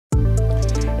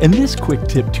In this quick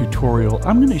tip tutorial,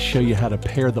 I'm going to show you how to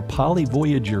pair the Poly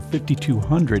Voyager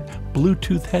 5200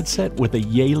 Bluetooth headset with a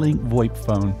Yealink Voip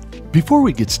phone. Before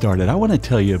we get started, I want to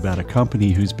tell you about a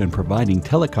company who's been providing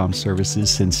telecom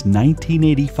services since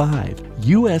 1985.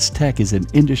 US Tech is an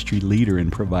industry leader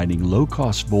in providing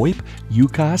low-cost VoIP,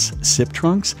 UCaaS, SIP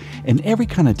trunks, and every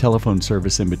kind of telephone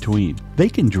service in between. They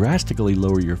can drastically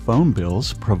lower your phone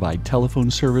bills, provide telephone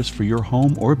service for your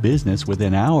home or business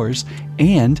within hours,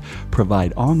 and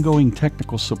provide ongoing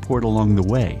technical support along the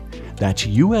way. That's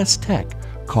US Tech.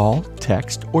 Call,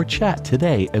 text, or chat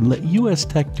today and let US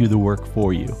Tech do the work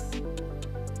for you.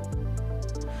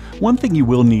 One thing you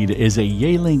will need is a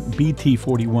Yealink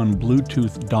BT41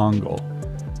 Bluetooth dongle.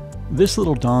 This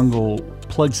little dongle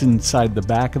plugs inside the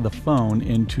back of the phone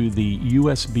into the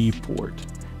USB port,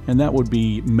 and that would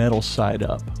be metal side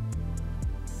up.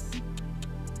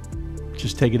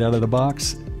 Just take it out of the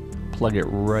box, plug it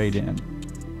right in.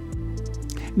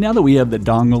 Now that we have the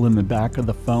dongle in the back of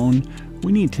the phone,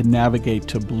 we need to navigate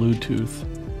to Bluetooth.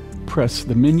 Press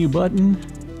the menu button,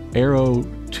 arrow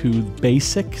to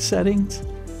basic settings,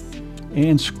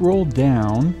 and scroll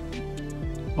down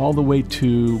all the way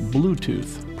to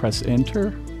Bluetooth. Press enter,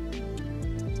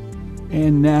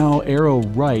 and now arrow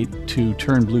right to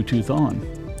turn Bluetooth on.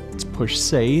 Let's push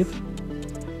save.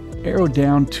 Arrow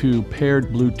down to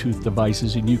paired Bluetooth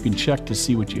devices, and you can check to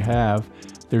see what you have.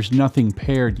 There's nothing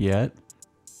paired yet.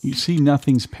 You see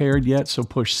nothing's paired yet, so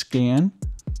push scan.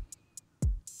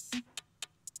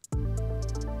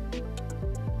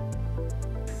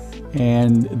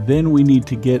 And then we need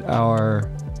to get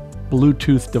our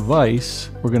Bluetooth device.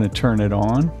 We're going to turn it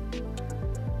on.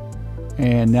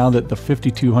 And now that the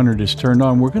 5200 is turned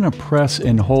on, we're going to press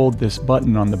and hold this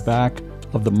button on the back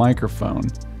of the microphone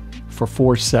for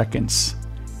 4 seconds.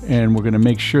 And we're going to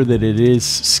make sure that it is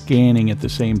scanning at the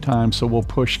same time. So we'll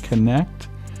push connect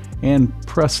and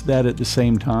press that at the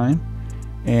same time.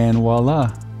 And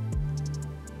voila,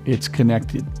 it's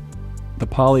connected. The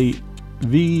Poly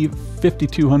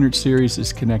V5200 series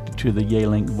is connected to the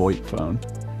Yealink Voip phone.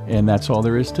 And that's all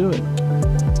there is to it.